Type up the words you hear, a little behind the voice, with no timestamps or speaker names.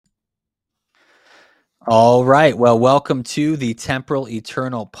All right. Well, welcome to the Temporal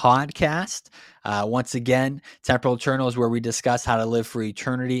Eternal podcast. Once again, Temporal Eternal is where we discuss how to live for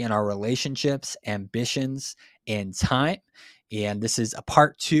eternity in our relationships, ambitions, and time. And this is a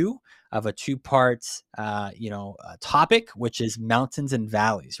part two of a two-part, topic, which is mountains and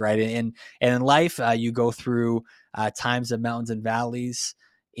valleys, right? And in life, you go through times of mountains and valleys,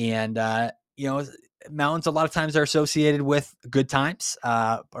 and mountains a lot of times are associated with good times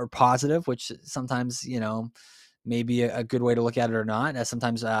or positive, which sometimes maybe a good way to look at it or not. As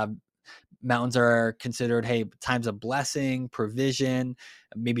sometimes mountains are considered, hey, times of blessing, provision,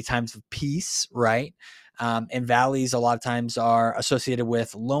 maybe times of peace, right? And valleys a lot of times are associated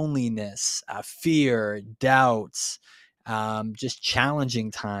with loneliness, fear, doubts, just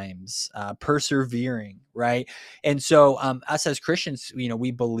challenging times, persevering, right? And so, us as Christians,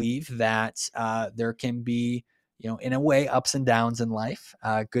 we believe that there can be, in a way, ups and downs in life,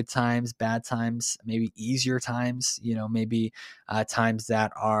 good times, bad times, maybe easier times, maybe times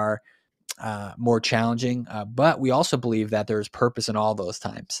that are more challenging. But we also believe that there's purpose in all those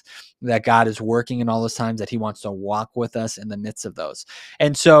times, that God is working in all those times, that He wants to walk with us in the midst of those.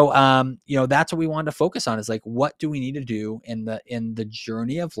 And so, that's what we wanted to focus on, is like, what do we need to do in the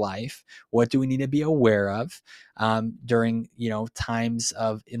journey of life? What do we need to be aware of during times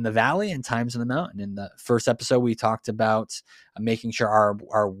of in the valley and times in the mountain? In the first episode, we talked about making sure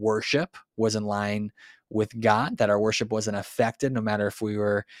our worship was in line with God, that our worship wasn't affected, no matter if we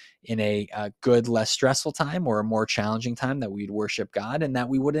were in a good, less stressful time or a more challenging time, that we'd worship God, and that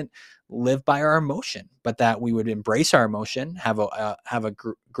we wouldn't live by our emotion, but that we would embrace our emotion, have a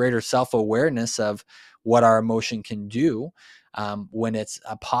greater self-awareness of what our emotion can do when it's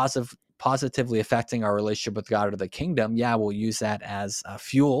a positively affecting our relationship with God or the kingdom. Yeah, we'll use that as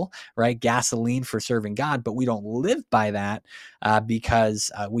fuel, right? Gasoline for serving God, but we don't live by that because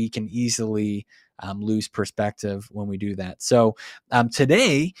we can easily lose perspective when we do that. So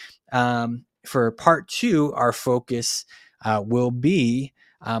today, for part two, our focus will be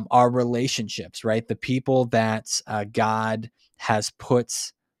our relationships, right? The people that God has put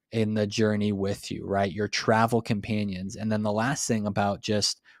in the journey with you, right? Your travel companions. And then the last thing about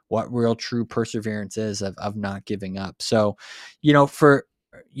just what real true perseverance is of not giving up. So, to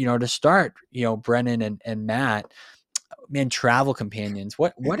start, Brennan and Matt, man, travel companions,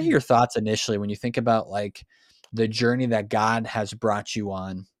 what are your thoughts initially when you think about like the journey that God has brought you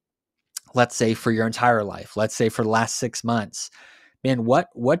on, let's say for your entire life, let's say for the last 6 months? Man, what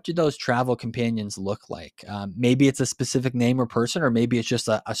do those travel companions look like? Maybe it's a specific name or person, or maybe it's just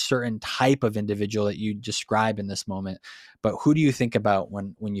a certain type of individual that you describe in this moment. But who do you think about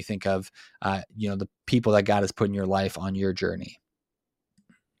when you think of the people that God has put in your life on your journey?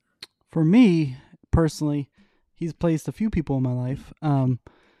 For me personally, he's placed a few people in my life. And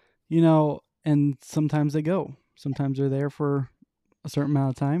sometimes they go. Sometimes they're there for a certain amount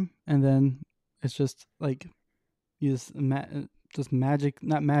of time, and then it's just like you just magic,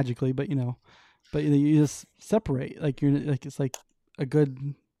 not magically, but but you just separate. Like you're like it's like a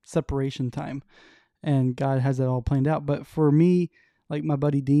good separation time, and God has that all planned out. But for me, like my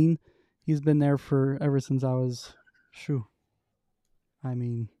buddy Dean, he's been there for ever since I was, shoo, I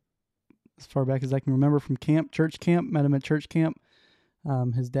mean, as far back as I can remember from camp, church camp. Met him at church camp.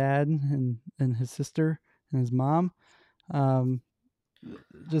 His dad and his sister and his mom. Um,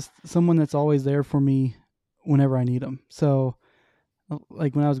 just someone that's always there for me whenever I need him. So,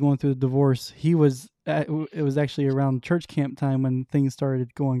 like when I was going through the divorce, it was actually around church camp time when things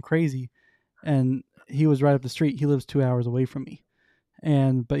started going crazy, and he was right up the street. He lives 2 hours away from me,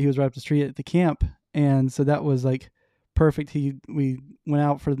 but he was right up the street at the camp, and so that was like perfect. We went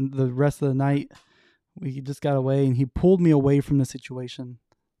out for the rest of the night. We just got away, and he pulled me away from the situation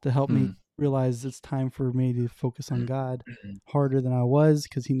to help me Hmm. realize it's time for me to focus on God harder than I was,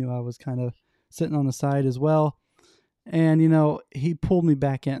 because he knew I was kind of sitting on the side as well. And he pulled me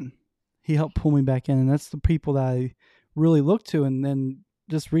back in. He helped pull me back in, and that's the people that I really look to. And then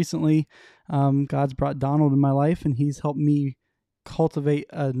just recently, God's brought Donald in my life, and he's helped me cultivate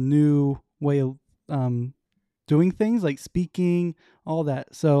a new way of doing things, like speaking, all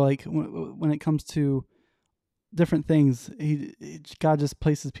that. So like when it comes to different things, God just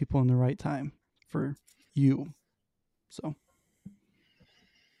places people in the right time for you. So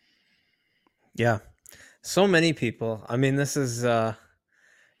Yeah. So many people. I mean, this is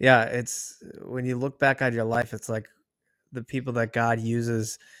yeah, it's when you look back at your life, it's like the people that God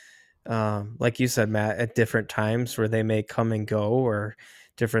uses, like you said, Matt, at different times where they may come and go or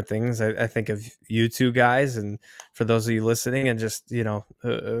different things. I think of you two guys, and for those of you listening, and just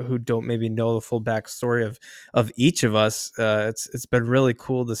who don't maybe know the full backstory of each of us, it's been really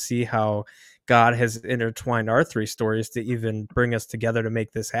cool to see how God has intertwined our 3 stories to even bring us together to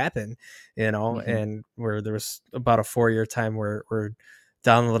make this happen, and where there was about a 4-year time where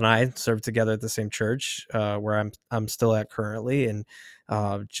Donald and I served together at the same church, where I'm still at currently, and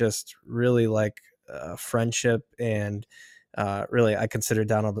just really like friendship, and really I consider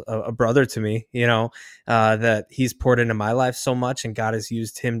Donald a brother to me, that he's poured into my life so much, and God has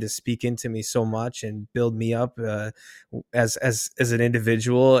used him to speak into me so much and build me up as an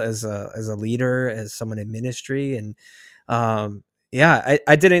individual, as a leader, as someone in ministry. And yeah,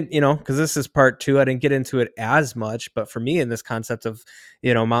 I didn't, because this is part 2, I didn't get into it as much, but for me, in this concept of,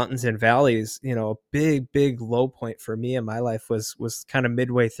 mountains and valleys, a big low point for me in my life was kind of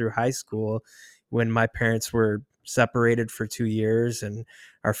midway through high school, when my parents were separated for 2 years, and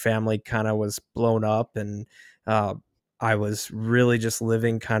our family kind of was blown up. And I was really just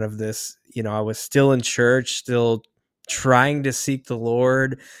living kind of this, I was still in church, still trying to seek the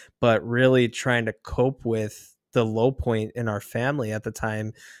Lord, but really trying to cope with the low point in our family at the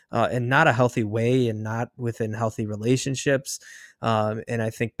time, in not a healthy way, and not within healthy relationships. And I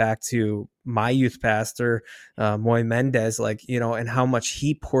think back to my youth pastor, Moy Mendez, and how much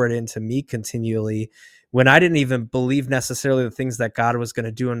he poured into me continually, when I didn't even believe necessarily the things that God was going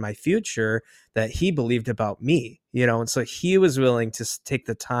to do in my future, that he believed about me, and so he was willing to take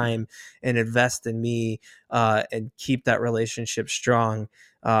the time and invest in me, and keep that relationship strong,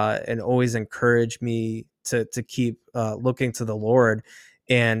 and always encourage me to keep looking to the Lord.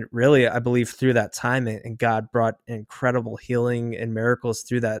 And really, I believe through that time, and God brought incredible healing and miracles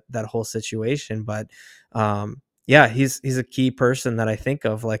through that whole situation. But yeah, he's a key person that I think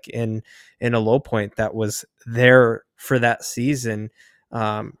of, like in a low point, that was there for that season,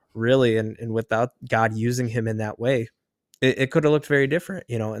 really. And without God using him in that way, it could have looked very different,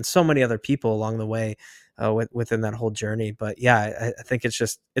 and so many other people along the way, within that whole journey. But yeah, I think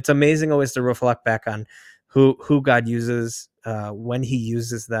it's amazing always to reflect back on who God uses, when he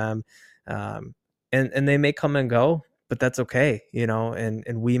uses them. And they may come and go, but that's okay,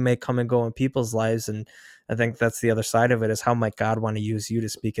 and we may come and go in people's lives. And I think that's the other side of it, is how might God want to use you to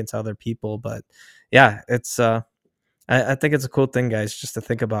speak into other people. But yeah, it's I think it's a cool thing, guys, just to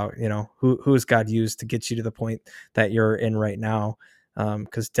think about, who's God used to get you to the point that you're in right now.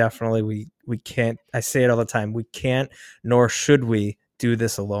 Because definitely we can't, I say it all the time, we can't, nor should we do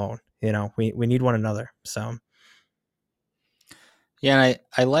this alone. We need one another. So Yeah, and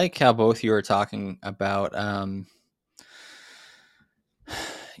I like how both you were talking about,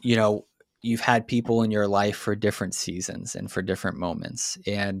 you've had people in your life for different seasons and for different moments.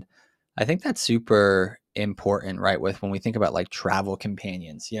 And I think that's super important, right? With when we think about like travel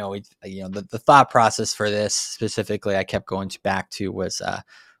companions, the thought process for this specifically, I kept going back to was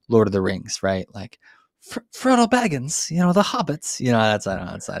Lord of the Rings, right? Like Frodo Baggins, the hobbits, that's, I don't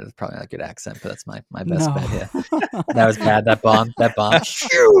know, that's probably not a good accent, but that's my best bet here. That was bad. That bomb.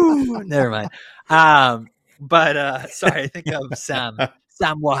 Shoo! Never mind. But sorry, I think of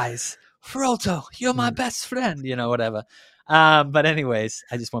Samwise. Frodo, you're my best friend, whatever. But anyways,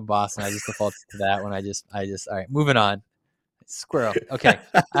 I just went Boston. I just defaulted to that one. I just all right, moving on. Squirrel. Okay.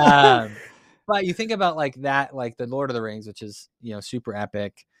 But you think about like that, like the Lord of the Rings, which is, super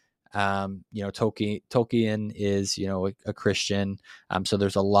epic. Tolkien is, a Christian. So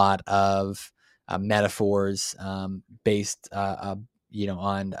there's a lot of metaphors based, on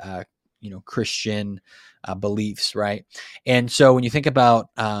Christian beliefs, right? And so when you think about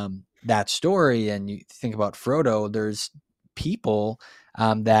that story, and you think about Frodo, there's people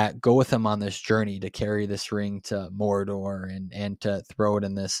that go with him on this journey to carry this ring to Mordor, and to throw it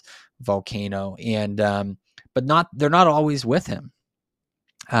in this volcano. And but they're not always with him.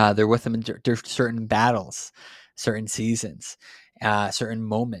 They're with him in certain battles, certain seasons, certain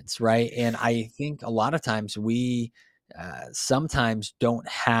moments, right? And I think a lot of times we sometimes don't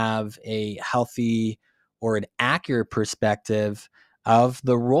have a healthy or an accurate perspective of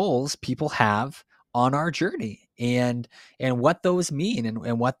the roles people have on our journey, and what those mean,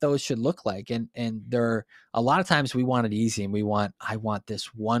 and what those should look like. And there, a lot of times we want it easy, and I want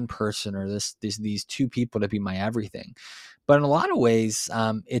this one person, or these two people to be my everything. But in a lot of ways,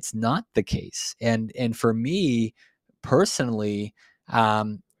 it's not the case. And for me personally,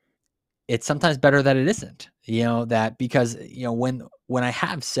 it's sometimes better that it isn't. That because when I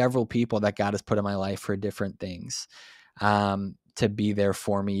have several people that God has put in my life for different things, to be there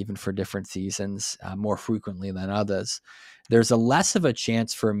for me, even for different seasons, more frequently than others, there's a less of a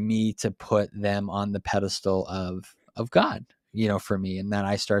chance for me to put them on the pedestal of God, for me, and that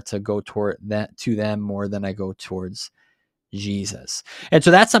I start to go toward that to them more than I go towards Jesus. And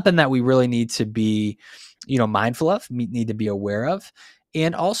so that's something that we really need to be, mindful of, need to be aware of.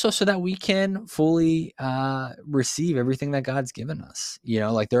 and also so that we can fully receive everything that God's given us.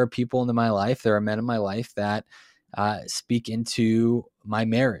 Like there are people in my life, there are men in my life that speak into my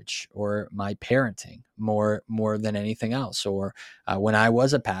marriage or my parenting more than anything else. Or when I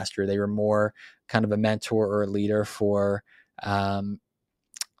was a pastor, they were more kind of a mentor or a leader for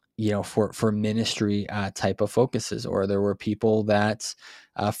for ministry type of focuses. Or there were people that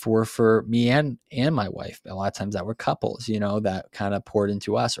for me and my wife, a lot of times that were couples, that kind of poured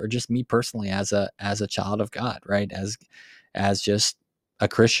into us, or just me personally as a child of God, right? As just a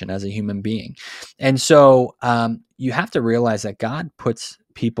Christian, as a human being. And so you have to realize that God puts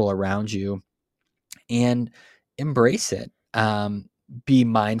people around you and embrace it. Be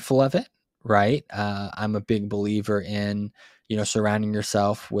mindful of it, right? I'm a big believer in, surrounding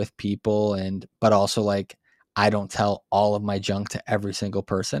yourself with people, but also like, I don't tell all of my junk to every single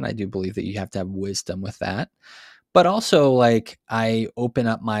person. I do believe that you have to have wisdom with that. But also, like, I open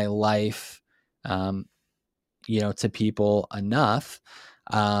up my life, to people enough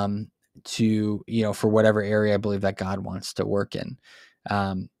to, for whatever area I believe that God wants to work in.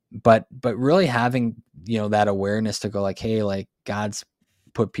 But really having, that awareness to go like, hey, like God's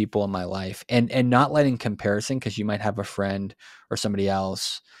put people in my life, and not letting comparison, because you might have a friend or somebody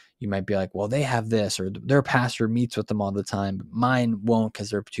else, you might be like, well, they have this, or their pastor meets with them all the time, but mine won't because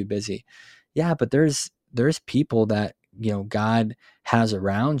they're too busy. Yeah, but there's people that, God has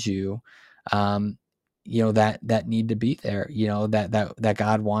around you, that need to be there, that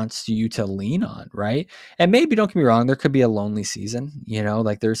God wants you to lean on, right? And maybe, don't get me wrong, there could be a lonely season,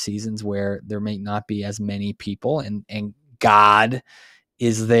 like there's seasons where there may not be as many people, and God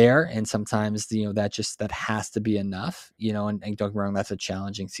is there, and sometimes that has to be enough, and don't get me wrong, that's a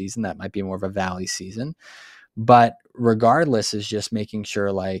challenging season, that might be more of a valley season. But regardless, is just making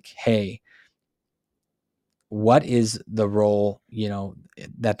sure, like, hey, what is the role,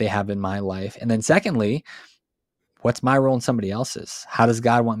 that they have in my life? And then secondly, what's my role in somebody else's? How does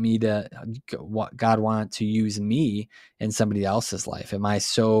God want to use me in somebody else's life? Am I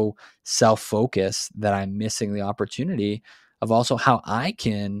so self-focused that I'm missing the opportunity of also how I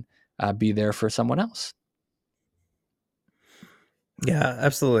can be there for someone else? Yeah,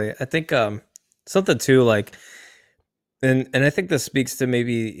 absolutely. I think something too, like, and I think this speaks to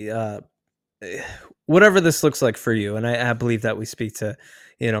maybe whatever this looks like for you, and I believe that we speak to,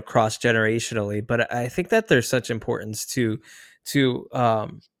 cross generationally, but I think that there's such importance to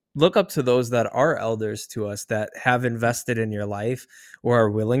look up to those that are elders to us, that have invested in your life or are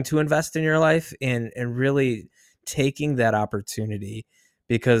willing to invest in your life, and really taking that opportunity,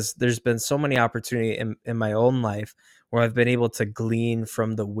 because there's been so many opportunity in my own life where I've been able to glean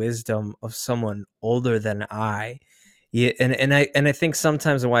from the wisdom of someone older than I. Yeah, and I think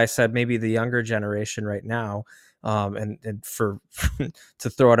sometimes, and why I said maybe the younger generation right now, and for to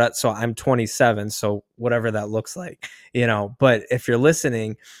throw it out, so I'm 27, so whatever that looks like, But if you're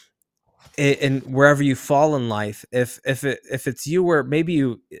listening, and wherever you fall in life, if it's you, where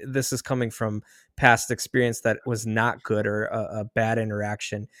maybe this is coming from past experience that was not good, or a bad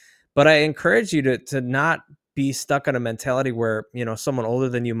interaction, but I encourage you to not be stuck on a mentality where, someone older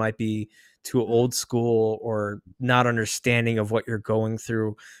than you might be too old school, or not understanding of what you're going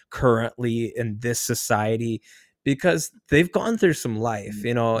through currently in this society, because they've gone through some life,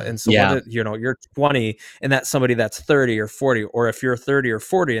 and so Yeah. whether, you're 20 and that's somebody that's 30 or 40, or if you're 30 or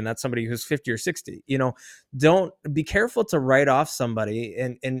 40 and that's somebody who's 50 or 60, don't be careful to write off somebody,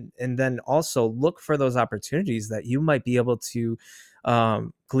 and then also look for those opportunities that you might be able to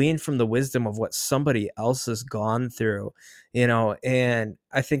glean from the wisdom of what somebody else has gone through, and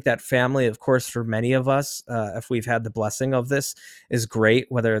I think that family, of course, for many of us, if we've had the blessing of this, is great,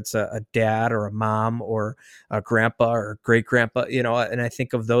 whether it's a dad or a mom or a grandpa or great grandpa, and I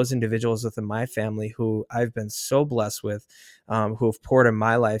think of those individuals within my family who I've been so blessed with, who have poured in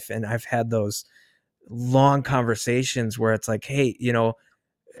my life, and I've had those long conversations where it's like, hey,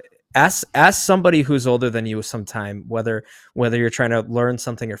 ask somebody who's older than you sometime, whether you're trying to learn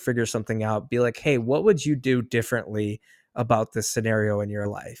something or figure something out, be like, hey, what would you do differently about this scenario in your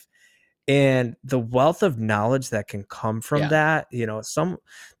life? And the wealth of knowledge that can come from Yeah. that, some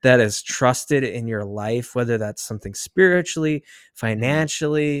that is trusted in your life, whether that's something spiritually,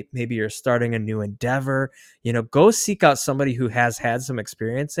 financially, maybe you're starting a new endeavor, go seek out somebody who has had some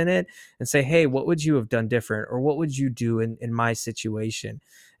experience in it, and say, hey, what would you have done different, or what would you do in my situation?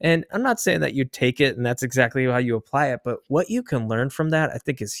 And I'm not saying that you take it and that's exactly how you apply it, but what you can learn from that, I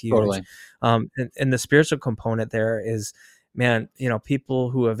think, is huge. Totally. And the spiritual component there is, man, people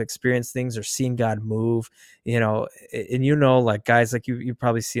who have experienced things or seen God move, and like guys like you, you've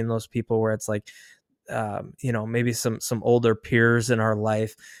probably seen those people where it's like maybe some older peers in our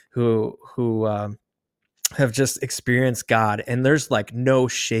life who have just experienced God, and there's like no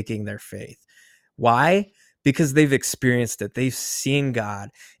shaking their faith. Why? Because they've experienced it. They've seen God,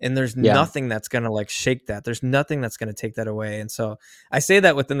 and there's Yeah. nothing that's going to like shake that. There's nothing that's going to take that away. And so I say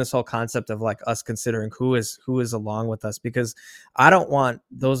that within this whole concept of like us considering who is along with us, because I don't want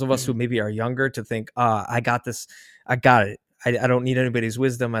those of us who maybe are younger to think, I got this, I got it. I don't need anybody's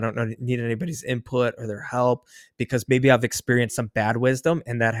wisdom. I don't need anybody's input or their help, because maybe I've experienced some bad wisdom,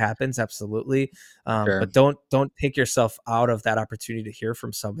 and that happens. Absolutely. Sure. But don't take yourself out of that opportunity to hear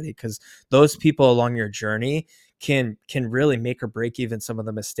from somebody, because those people along your journey can really make or break even some of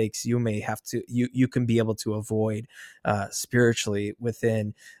the mistakes you may have to, you can be able to avoid spiritually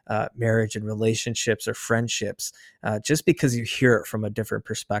within marriage and relationships or friendships, just because you hear it from a different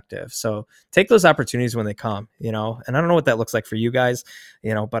perspective. So take those opportunities when they come, and I don't know what that looks like for you guys,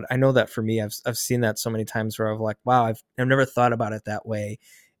 but I know that for me, I've seen that so many times where I've like, wow, I've never thought about it that way.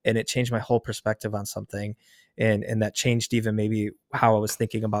 And it changed my whole perspective on something. And that changed even maybe how I was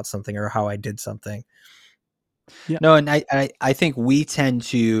thinking about something or how I did something. Yeah. No, and I think we tend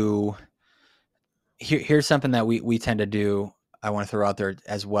to, here's something that we tend to do. I want to throw out there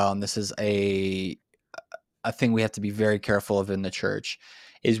as well. And this is a thing we have to be very careful of in the church,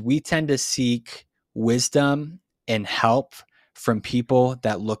 is we tend to seek wisdom and help from people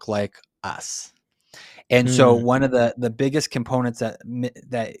that look like us. And so one of the biggest components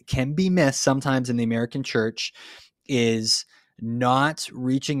that can be missed sometimes in the American church is not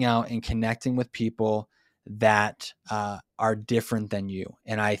reaching out and connecting with people that are different than you.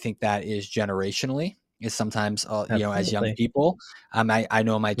 And I think that is generationally, is sometimes, as young people, I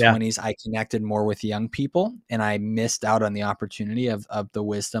know in my 20s, I connected more with young people, and I missed out on the opportunity of the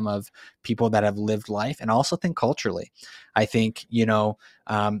wisdom of people that have lived life. And I also think culturally, I think,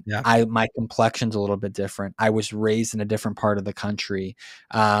 my complexion's a little bit different. I was raised in a different part of the country.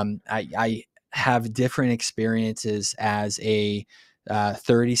 I have different experiences as a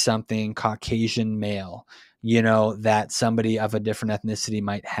 30-something Caucasian male, that somebody of a different ethnicity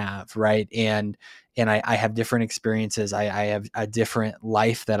might have, right? And I have different experiences. I have a different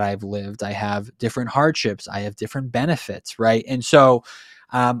life that I've lived. I have different hardships. I have different benefits, right? And so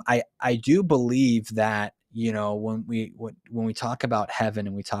I do believe that, when we talk about heaven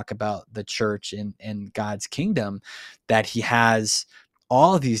and we talk about the church and God's kingdom, that he has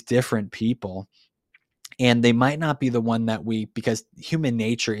all of these different people, and they might not be the one that because human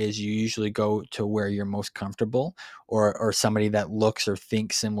nature is you usually go to where you're most comfortable, or somebody that looks or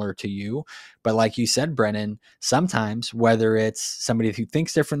thinks similar to you. But like you said, Brennan, sometimes whether it's somebody who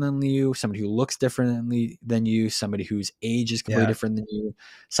thinks different than you, somebody who looks differently than you, somebody whose age is completely different than you,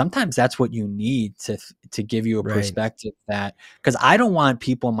 sometimes that's what you need to give you a perspective that, because I don't want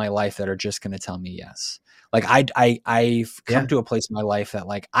people in my life that are just going to tell me yes. Like I've come to a place in my life that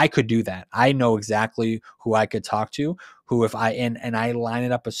like I could do that. I know exactly who I could talk to, who if I and I line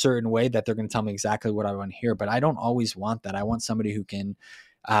it up a certain way that they're going to tell me exactly what I want to hear. But I don't always want that. I want somebody who can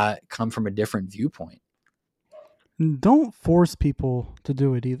come from a different viewpoint. Don't force people to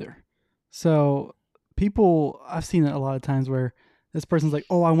do it either. So I've seen it a lot of times where this person's like,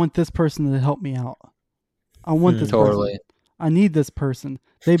 oh, I want this person to help me out. I want this person. I need this person.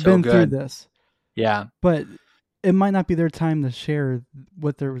 They've been through this. Yeah. But it might not be their time to share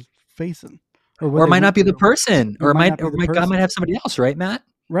what they're facing. Or it might not be the person. Or God might have somebody else, right, Matt?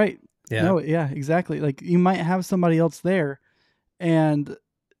 Right. Yeah. No, yeah, exactly. Like you might have somebody else there. And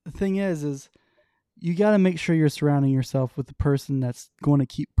the thing is you got to make sure you're surrounding yourself with the person that's going to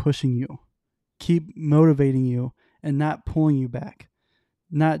keep pushing you, keep motivating you, and not pulling you back.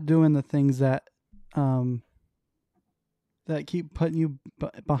 Not doing the things that that keep putting you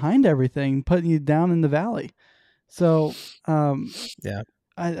behind everything, putting you down in the valley. So,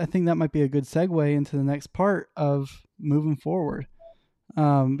 I think that might be a good segue into the next part of moving forward.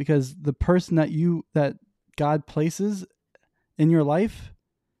 Because the person that God places in your life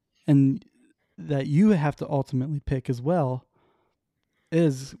and that you have to ultimately pick as well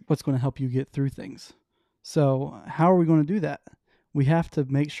is what's going to help you get through things. So how are we going to do that? We have to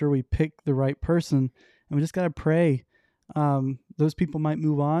make sure we pick the right person, and we just got to pray. Those people might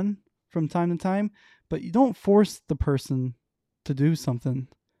move on from time to time, but you don't force the person to do something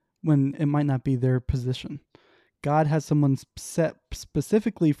when it might not be their position. God has someone set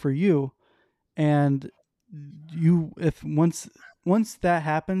specifically for you, and if once that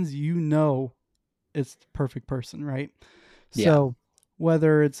happens, it's the perfect person, right? Yeah. So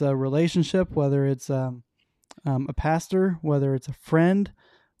whether it's a relationship, whether it's a pastor, whether it's a friend,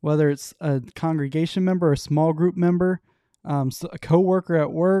 whether it's a congregation member, a small group member, a coworker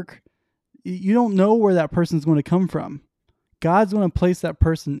at work, you don't know where that person's going to come from. God's going to place that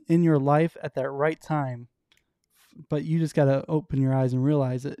person in your life at that right time, but you just got to open your eyes and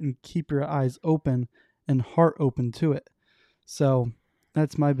realize it, and keep your eyes open and heart open to it. So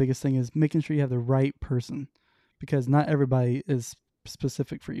that's my biggest thing, is making sure you have the right person, because not everybody is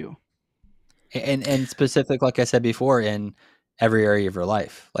specific for you. And specific, like I said before, in every area of your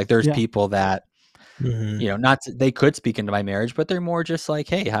life. Like there's people that, they could speak into my marriage, but they're more just like,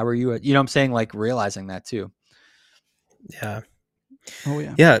 hey, how are you? You know what I'm saying? Like realizing that too. Yeah. Oh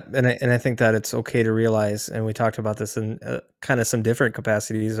yeah. Yeah, and I think that it's okay to realize, and we talked about this in kind of some different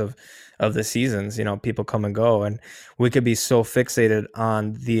capacities of the seasons. People come and go, and we could be so fixated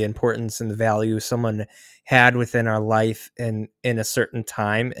on the importance and the value someone had within our life in a certain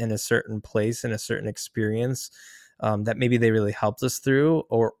time, in a certain place, in a certain experience, that maybe they really helped us through,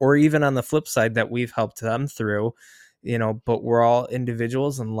 or even on the flip side that we've helped them through. But we're all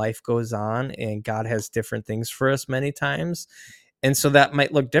individuals, and life goes on, and God has different things for us many times. And so that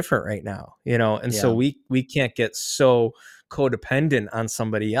might look different right now, and so we can't get so codependent on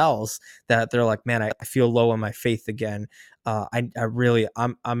somebody else that they're like, man, I feel low in my faith again. I'm really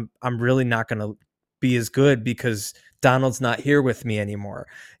not going to be as good because Donald's not here with me anymore,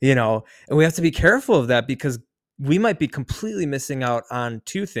 and we have to be careful of that, because we might be completely missing out on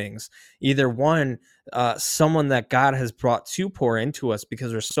two things. Either one, someone that God has brought to pour into us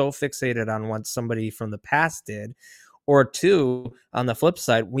because we're so fixated on what somebody from the past did, or two, on the flip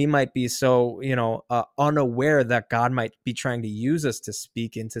side, we might be so, unaware that God might be trying to use us to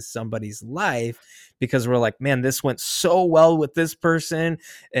speak into somebody's life, because we're like, man, this went so well with this person,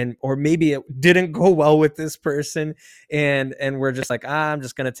 or maybe it didn't go well with this person, and we're just like, I'm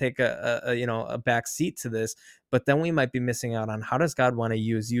just going to take a back seat to this. But then we might be missing out on, how does God want to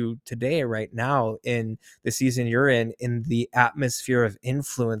use you today, right now, in the season you're in the atmosphere of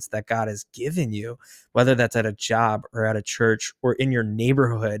influence that God has given you, whether that's at a job or at a church or in your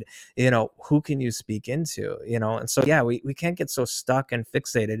neighborhood. Who can you speak into? And so, yeah, we can't get so stuck and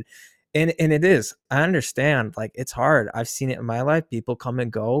fixated. And it is, I understand, like, it's hard. I've seen it in my life. People come and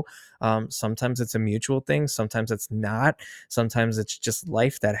go. Sometimes it's a mutual thing. Sometimes it's not. Sometimes it's just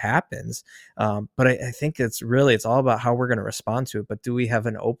life that happens. But I think it's all about how we're going to respond to it. But do we have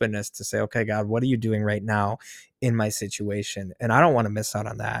an openness to say, okay, God, what are you doing right now in my situation? And I don't want to miss out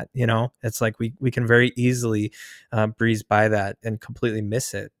on that. It's like we can very easily breeze by that and completely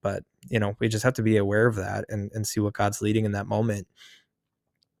miss it. But, we just have to be aware of that and see what God's leading in that moment.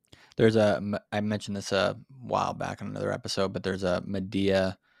 I mentioned this a while back in another episode, but there's a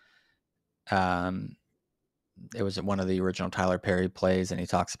Medea. It was one of the original Tyler Perry plays, and he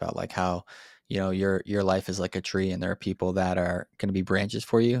talks about like how, your life is like a tree, and there are people that are going to be branches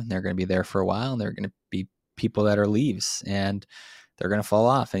for you, and they're going to be there for a while, and there are going to be people that are leaves, and they're going to fall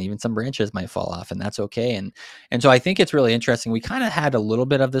off, and even some branches might fall off, and that's okay. And so I think it's really interesting. We kind of had a little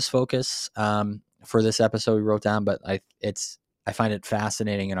bit of this focus for this episode we wrote down, but I find it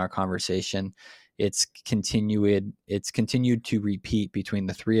fascinating in our conversation. It's continued to repeat between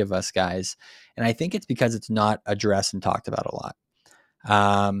the three of us guys. And I think it's because it's not addressed and talked about a lot.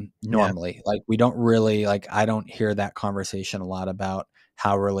 Normally, like we don't really, like, I don't hear that conversation a lot about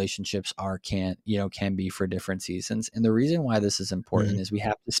how relationships can be for different seasons. And the reason why this is important is we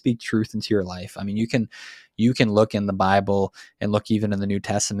have to speak truth into your life. I mean, you can look in the Bible and look even in the New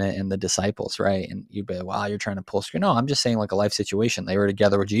Testament and the disciples, right? And you'd be, wow, you're trying to pull screen. No, I'm just saying, like, a life situation. They were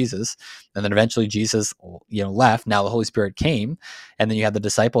together with Jesus, and then eventually Jesus, left. Now the Holy Spirit came, and then you had the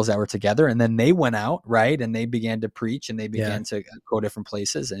disciples that were together, and then they went out, right? And they began to preach, and they began to go different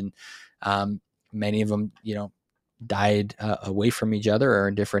places. And many of them, died away from each other or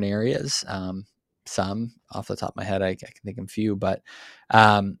in different areas. Some, off the top of my head, I can think of a few, but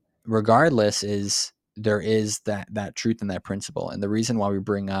regardless, there is that truth and that principle. And the reason why we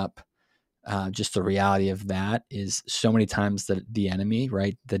bring up just the reality of that is so many times the enemy,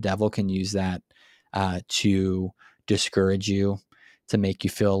 right, the devil, can use that to discourage you, to make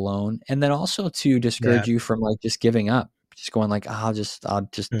you feel alone, and then also to discourage you from, like, just giving up, just going like, I'll just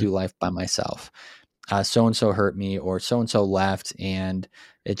do life by myself. So-and-so hurt me, or so-and-so left, and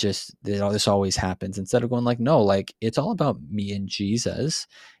this always happens, instead of going like, no, like, it's all about me and Jesus,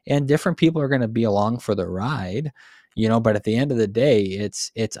 and different people are going to be along for the ride, but at the end of the day,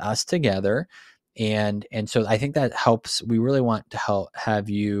 it's us together. And so I think that helps. We really want to have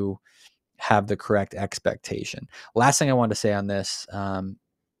you have the correct expectation. Last thing I wanted to say on this,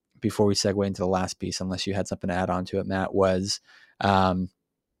 before we segue into the last piece, unless you had something to add on to it, Matt, was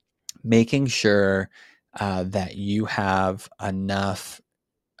making sure that you have enough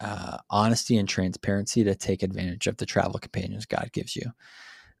honesty and transparency to take advantage of the travel companions God gives you.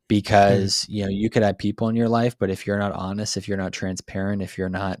 because you could have people in your life, but if you're not honest, if you're not transparent, if you're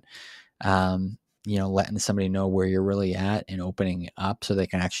not letting somebody know where you're really at and opening it up so they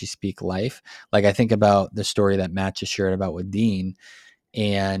can actually speak life. Like I think about the story that Matt just shared about with Dean,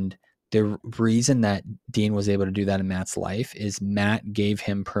 and the reason that Dean was able to do that in Matt's life is Matt gave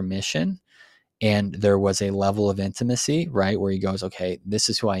him permission, and there was a level of intimacy, right? Where he goes, okay, this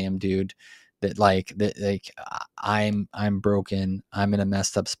is who I am, dude. I'm broken. I'm in a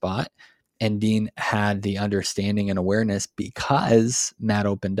messed up spot. And Dean had the understanding and awareness because Matt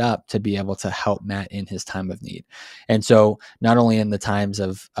opened up to be able to help Matt in his time of need. And so not only in the times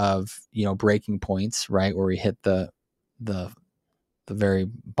of breaking points, right, where we hit the very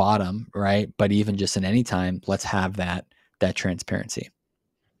bottom, right, but even just in any time, let's have that transparency.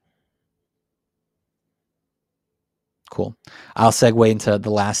 Cool. I'll segue into the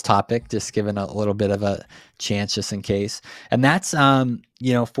last topic, just giving a little bit of a chance just in case. And that's, for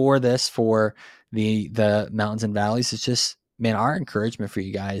the mountains and valleys, it's just, man, our encouragement for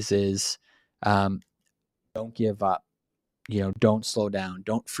you guys is don't give up, don't slow down.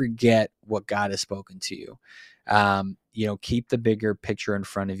 Don't forget what God has spoken to you. Keep the bigger picture in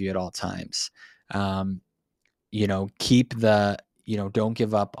front of you at all times. Keep don't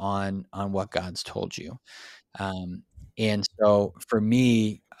give up on what God's told you. And so for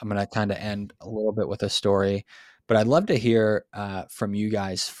me, I'm going to kind of end a little bit with a story, but I'd love to hear from you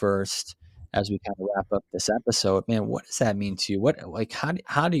guys first as we kind of wrap up this episode. Man, what does that mean to you?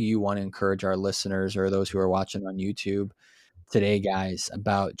 How do you want to encourage our listeners or those who are watching on YouTube today, guys,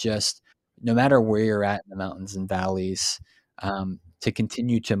 about just no matter where you're at in the mountains and valleys, to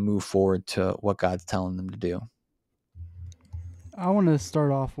continue to move forward to what God's telling them to do? I want to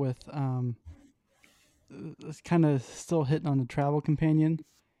start off with kind of still hitting on the travel companion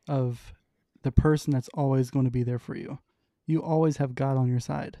of the person that's always going to be there for you. You always have God on your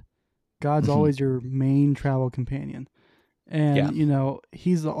side. God's always your main travel companion. And,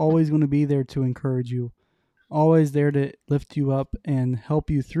 he's always going to be there to encourage you, always there to lift you up and help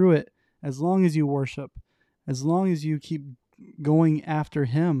you through it as long as you worship, as long as you keep going after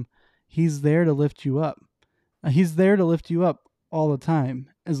him. He's there to lift you up. He's there to lift you up all the time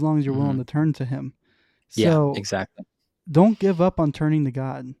as long as you're willing to turn to him. So yeah, exactly. Don't give up on turning to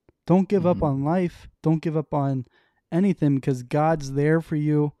God. Don't give up on life. Don't give up on anything, because God's there for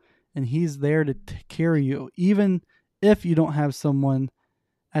you and he's there to carry you. Even if you don't have someone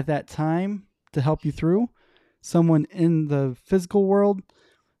at that time to help you through, someone in the physical world,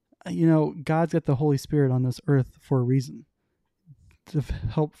 God's got the Holy Spirit on this earth for a reason, to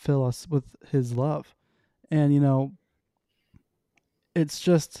help fill us with his love. And, it's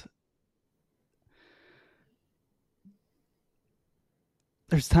just,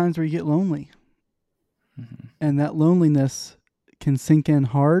 there's times where you get lonely, and that loneliness can sink in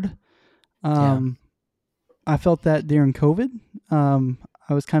hard. I felt that during COVID. I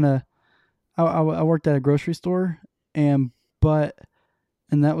was I worked at a grocery store, and that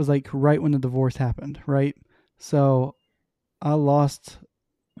was like right when the divorce happened, right? So I lost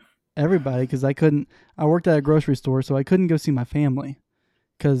everybody because I worked at a grocery store, so I couldn't go see my family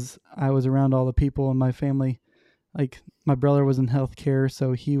because I was around all the people in my family. Like my brother was in healthcare,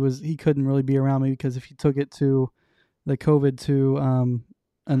 so he couldn't really be around me, because if he took it to the COVID to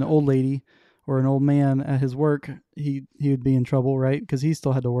an old lady or an old man at his work, he would be in trouble, right? Because he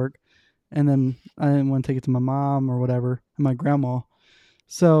still had to work. And then I didn't want to take it to my mom or whatever, and my grandma.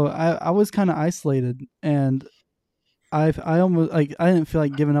 So I was kind of isolated, and I almost I didn't feel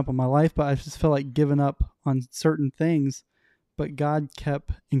like giving up on my life, but I just felt like giving up on certain things. But God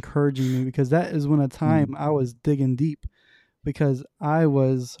kept encouraging me, because that is when a time I was digging deep, because I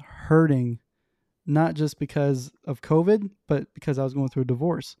was hurting, not just because of COVID, but because I was going through a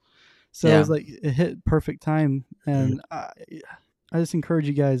divorce. So it was like, it hit perfect time. And I just encourage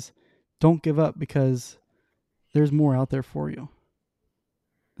you guys, don't give up, because there's more out there for you.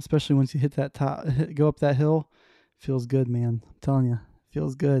 Especially once you hit that top, go up that hill, feels good, man. I'm telling you,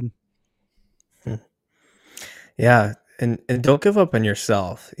 feels good. Yeah. And don't give up on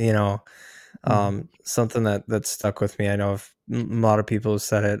yourself. Something that stuck with me. I know a lot of people have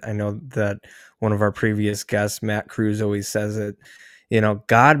said it. I know that one of our previous guests, Matt Cruz, always says it.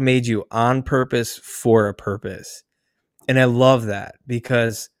 God made you on purpose for a purpose. And I love that,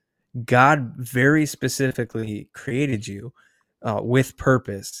 because God very specifically created you with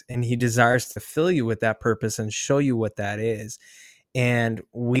purpose, and he desires to fill you with that purpose and show you what that is. And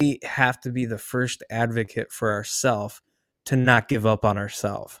we have to be the first advocate for ourselves to not give up on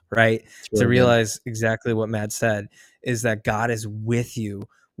ourselves, right? To realize exactly what Matt said, is that God is with you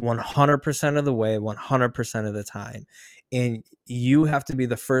 100% of the way, 100% of the time. and you have to be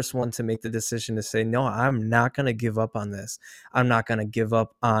the first one to make the decision to say, no, I'm not going to give up on this. I'm not going to give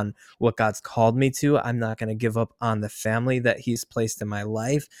up on what God's called me to. I'm not going to give up on the family that he's placed in my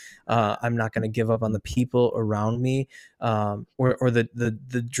life. I'm not going to give up on the people around me, or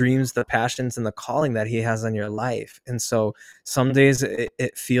the dreams, the passions, and the calling that he has on your life. And so some days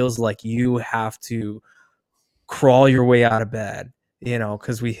it feels like you have to crawl your way out of bed,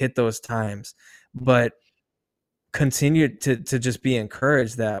 because we hit those times. But continue to just be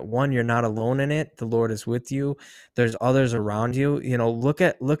encouraged that, one, you're not alone in it. The Lord is with you. There's others around you. Look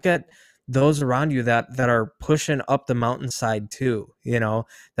at those around you that are pushing up the mountainside too.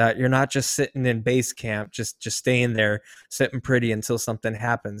 That you're not just sitting in base camp, just staying there, sitting pretty until something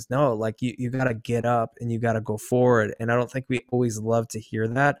happens. No, like you got to get up and you got to go forward. And I don't think we always love to hear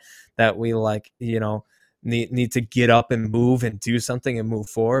that we need to get up and move and do something and move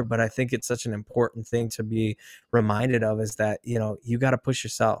forward. But I think it's such an important thing to be reminded of, is that, you got to push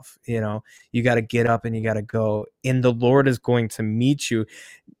yourself, you got to get up and you got to go, and the Lord is going to meet you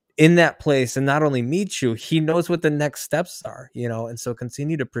in that place, and not only meet you, he knows what the next steps are, and so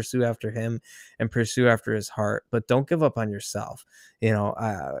continue to pursue after him and pursue after his heart, but don't give up on yourself.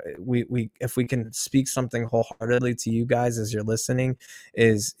 We if we can speak something wholeheartedly to you guys as you're listening,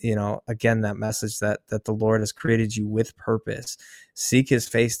 is, again, that message that the Lord has created you with purpose. Seek his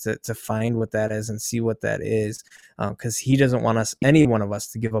face to find what that is and see what that is, because he doesn't want any one of us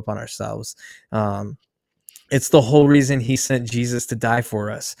to give up on ourselves. It's the whole reason he sent Jesus to die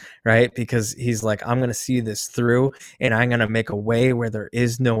for us, right? Because he's like, I'm going to see this through, and I'm going to make a way where there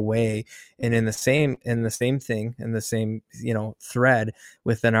is no way. And in the same thing, in the same, thread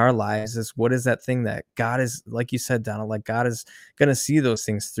within our lives, is, what is that thing that God is, like you said, Donald, like God is going to see those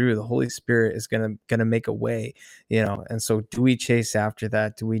things through. The Holy Spirit is going to make a way, and so do we chase after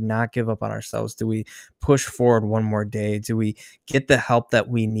that? Do we not give up on ourselves? Do we push forward one more day? Do we get the help that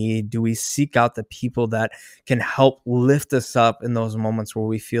we need? Do we seek out the people that can help lift us up in those moments where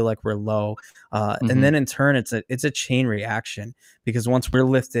we feel like we're low? And then in turn, it's a chain reaction, because once we're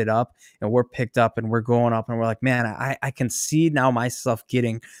lifted up and we're picked up and we're going up and we're like, man, I can see now myself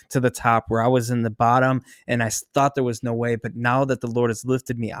getting to the top where I was in the bottom and I thought there was no way. But now that the Lord has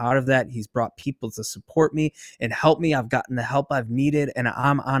lifted me out of that, he's brought people to support me and help me. I've gotten the help I've needed and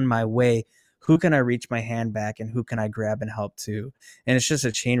I'm on my way. Who can I reach my hand back, and who can I grab and help to? And it's just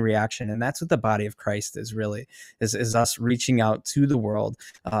a chain reaction. And that's what the body of Christ is, really, is us reaching out to the world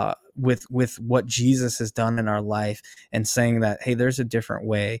with what Jesus has done in our life, and saying that, hey, there's a different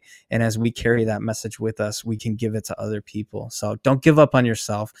way. And as we carry that message with us, we can give it to other people. So don't give up on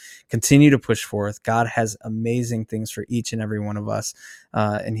yourself. Continue to push forth. God has amazing things for each and every one of us.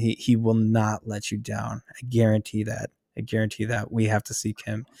 And he will not let you down. I guarantee that. We have to seek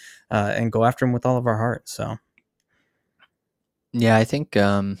him and go after him with all of our heart. So, yeah, I think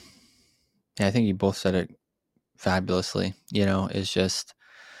you both said it fabulously. Is just,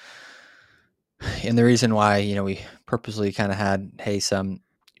 and the reason why, we purposely kind of had, hey, some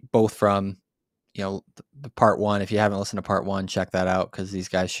both from, the part one. If you haven't listened to part one, check that out, because these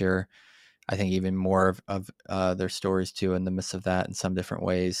guys share, I think, even more of their stories too, in the midst of that, in some different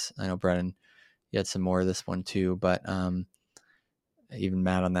ways. I know, Brennan, you had some more of this one too, but even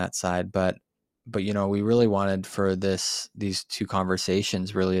Matt on that side. But we really wanted for these two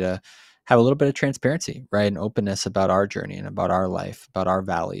conversations really to have a little bit of transparency, right, and openness about our journey and about our life, about our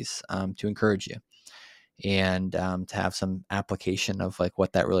valleys, to encourage you, and to have some application of like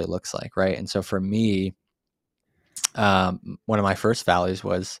what that really looks like, right? And so for me, one of my first valleys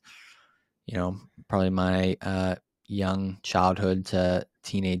was, probably my young childhood to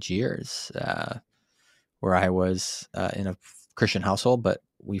teenage years, where I was in a Christian household, but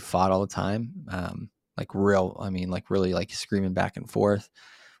we fought all the time. Really like screaming back and forth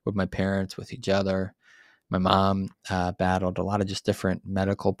with my parents, with each other. My mom battled a lot of just different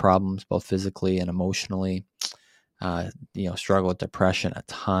medical problems, both physically and emotionally. Struggled with depression a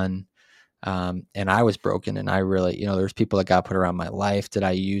ton. And I was broken, and I really, there's people that got put around my life. Did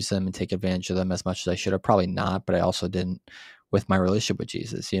I use them and take advantage of them as much as I should have? Probably not, but I also didn't with my relationship with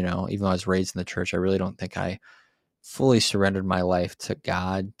Jesus. Even though I was raised in the church, I really don't think I fully surrendered my life to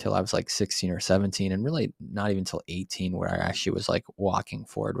God till I was like 16 or 17, and really not even till 18, where I actually was like walking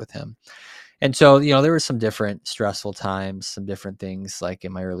forward with him. And so, there were some different stressful times, some different things, like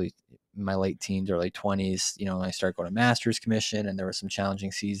in my late teens, early 20s, I started going to master's commission, and there were some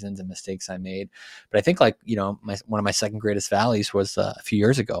challenging seasons and mistakes I made. But I think one of my second greatest valleys was a few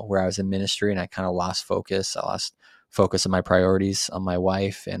years ago, where I was in ministry and I kind of lost focus. I lost focus on my priorities, on my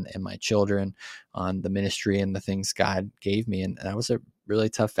wife and my children, on the ministry and the things God gave me. And that was a really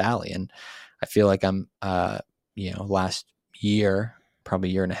tough valley. And I feel like I'm last year, probably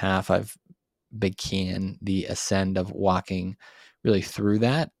year and a half, I've began the ascend of walking really through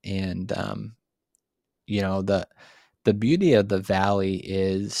that. And, the beauty of the valley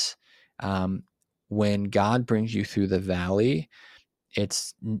is, when God brings you through the valley,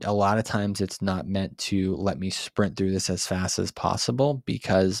 it's a lot of times it's not meant to let me sprint through this as fast as possible,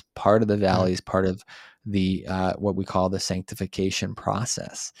 because part of the valley is part of the what we call the sanctification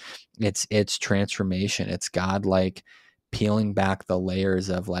process. It's transformation. It's God like peeling back the layers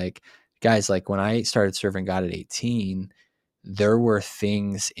of, like, guys, like when I started serving God at 18, there were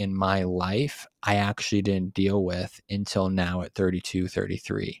things in my life I actually didn't deal with until now at 32,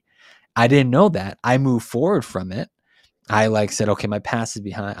 33. I didn't know that. I moved forward from it. I like said, okay, my past is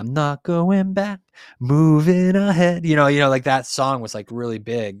behind. I'm not going back, moving ahead. Like that song was like really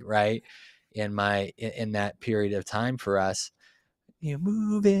big, right? In that period of time for us,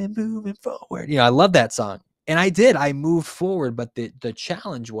 moving forward. I love that song. And I moved forward, but the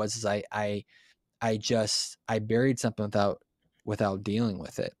challenge was is I buried something without dealing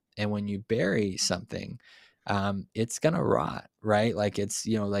with it. And when you bury something, it's gonna rot, right? Like it's,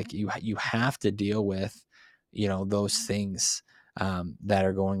 like you have to deal with, those things that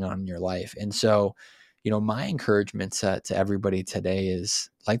are going on in your life. And so, my encouragement to everybody today is,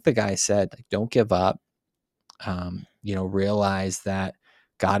 like the guy said, like, don't give up. Realize that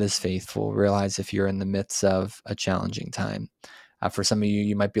God is faithful. Realize if you're in the midst of a challenging time. For some of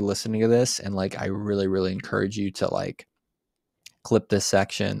you might be listening to this, and like, I really, really encourage you to like clip this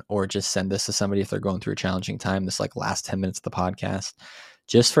section or just send this to somebody if they're going through a challenging time. This like last 10 minutes of the podcast,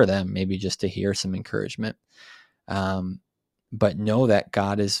 just for them, maybe just to hear some encouragement. But know that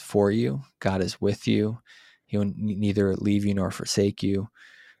God is for you. God is with you. He will neither leave you nor forsake you.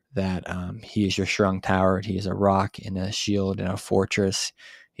 That he is your strong tower. He is a rock and a shield and a fortress.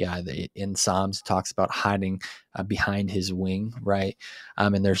 Yeah, in Psalms it talks about hiding behind his wing, right?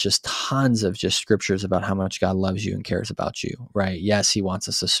 And there's just tons of just scriptures about how much God loves you and cares about you, right? Yes, he wants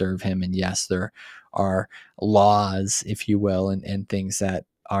us to serve him, and yes, there are laws, if you will, and things that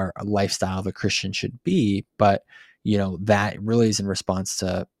are a lifestyle of a Christian should be, but that really is in response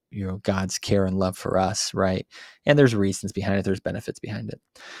to God's care and love for us, right? And there's reasons behind it. There's benefits behind it.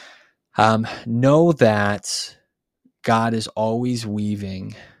 Know that God is always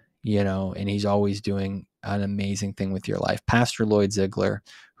weaving, and he's always doing an amazing thing with your life. Pastor Lloyd Ziegler,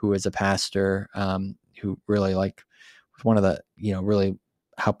 who is a pastor, who really was one of the, really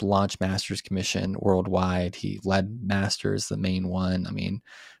helped launch Masters Commission worldwide. He led Masters, the main one.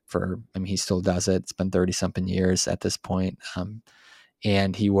 He still does it. It's been 30 something years at this point.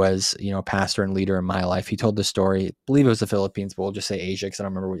 And he was, a pastor and leader in my life. He told the story, I believe it was the Philippines, but we'll just say Asia, because I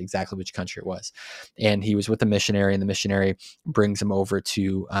don't remember exactly which country it was. And he was with a missionary, and the missionary brings him over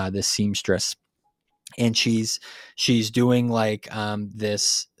to this seamstress. And she's doing like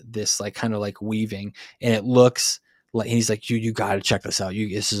this like kind of like weaving, and it looks like, he's like, you got to check this out.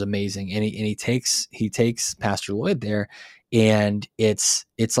 This is amazing. And he takes Pastor Lloyd there, and it's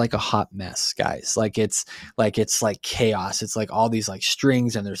like a hot mess, guys. It's like chaos. It's like all these like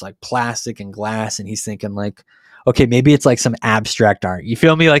strings, and there's like plastic and glass, and he's thinking like, okay, maybe it's like some abstract art. You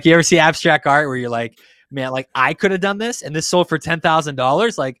feel me? Like, you ever see abstract art where you're like, man, like I could have done this and this sold for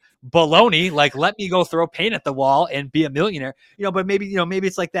 $10,000. Like, baloney. Like, let me go throw paint at the wall and be a millionaire, but maybe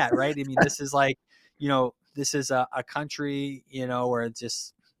it's like that, right? This is like, this is a country, where it's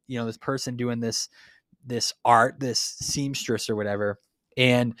just, this person doing this art, this seamstress or whatever.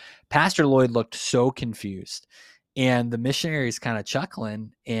 And Pastor Lloyd looked so confused, and the missionaries kind of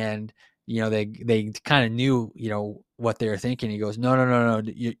chuckling, and, they kind of knew, what they were thinking. He goes, no,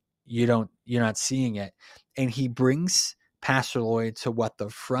 you're not seeing it. And he brings Pastor Lloyd to what the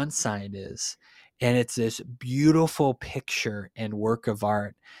front side is. And it's this beautiful picture and work of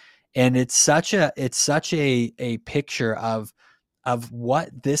art. And it's such a picture of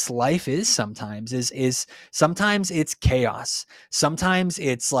what this life is. Sometimes is sometimes it's chaos. Sometimes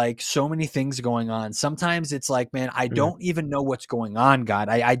it's like so many things going on. Sometimes it's like, man, I don't even know what's going on, God.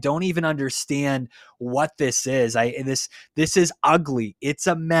 I don't even understand what this is. This is ugly. It's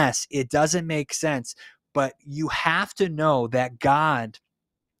a mess. It doesn't make sense. But you have to know that God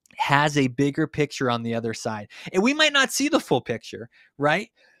has a bigger picture on the other side. And we might not see the full picture, right?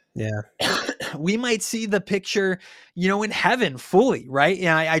 Yeah. We might see the picture, in heaven fully, right? And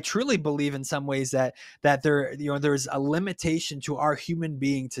I truly believe in some ways that there, there's a limitation to our human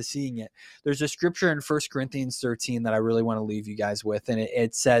being to seeing it. There's a scripture in 1 Corinthians 13 that I really want to leave you guys with. And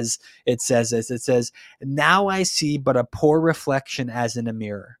it says this, now I see but a poor reflection as in a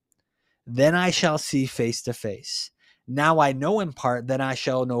mirror. Then I shall see face to face. now I know in part, then I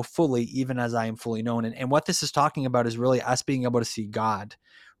shall know fully, even as I am fully known. And what this is talking about is really us being able to see God,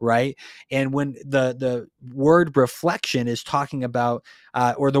 right? And when the word reflection is talking about,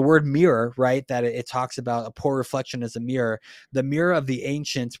 or the word mirror, right, that it talks about a poor reflection as a mirror, the mirror of the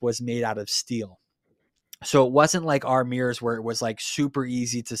ancients was made out of steel. So it wasn't like our mirrors where it was like super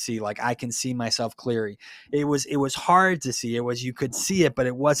easy to see, like I can see myself clearly. It was hard to see. It was, you could see it, but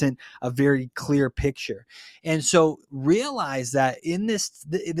it wasn't a very clear picture. And so realize that in this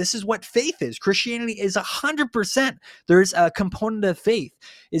is what faith is. Christianity is 100%. There's a component of faith,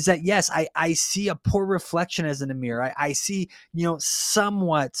 is that yes, I see a poor reflection as in a mirror. I see,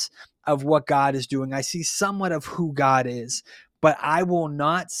 somewhat of what God is doing. I see somewhat of who God is, but I will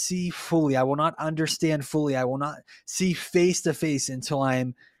not see fully. I will not understand fully. I will not see face to face until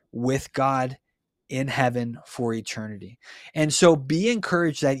I'm with God in heaven for eternity. And so be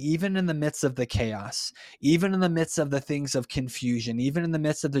encouraged that even in the midst of the chaos, even in the midst of the things of confusion, even in the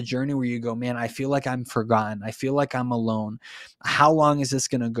midst of the journey where you go, man, I feel like I'm forgotten. I feel like I'm alone. How long is this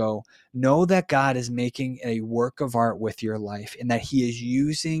going to go? Know that God is making a work of art with your life, and that he is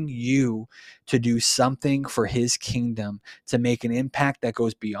using you to do something for his kingdom, to make an impact that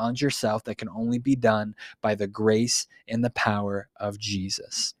goes beyond yourself, that can only be done by the grace and the power of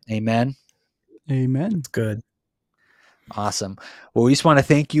Jesus. Amen. Amen. It's good. Awesome. Well, we just want to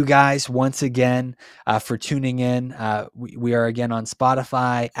thank you guys once again for tuning in. We are again on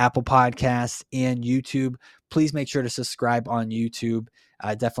Spotify, Apple Podcasts, and YouTube. Please make sure to subscribe on YouTube.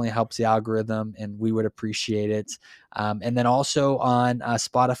 Definitely helps the algorithm, and we would appreciate it. And then also on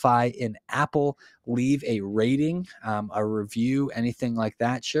Spotify and Apple, leave a rating, a review, anything like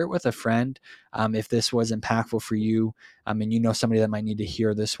that. Share it with a friend if this was impactful for you. And you know somebody that might need to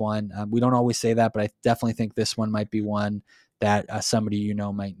hear this one. We don't always say that, but I definitely think this one might be one that somebody you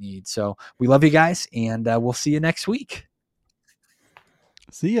know might need. So we love you guys, and we'll see you next week.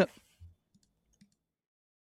 See ya.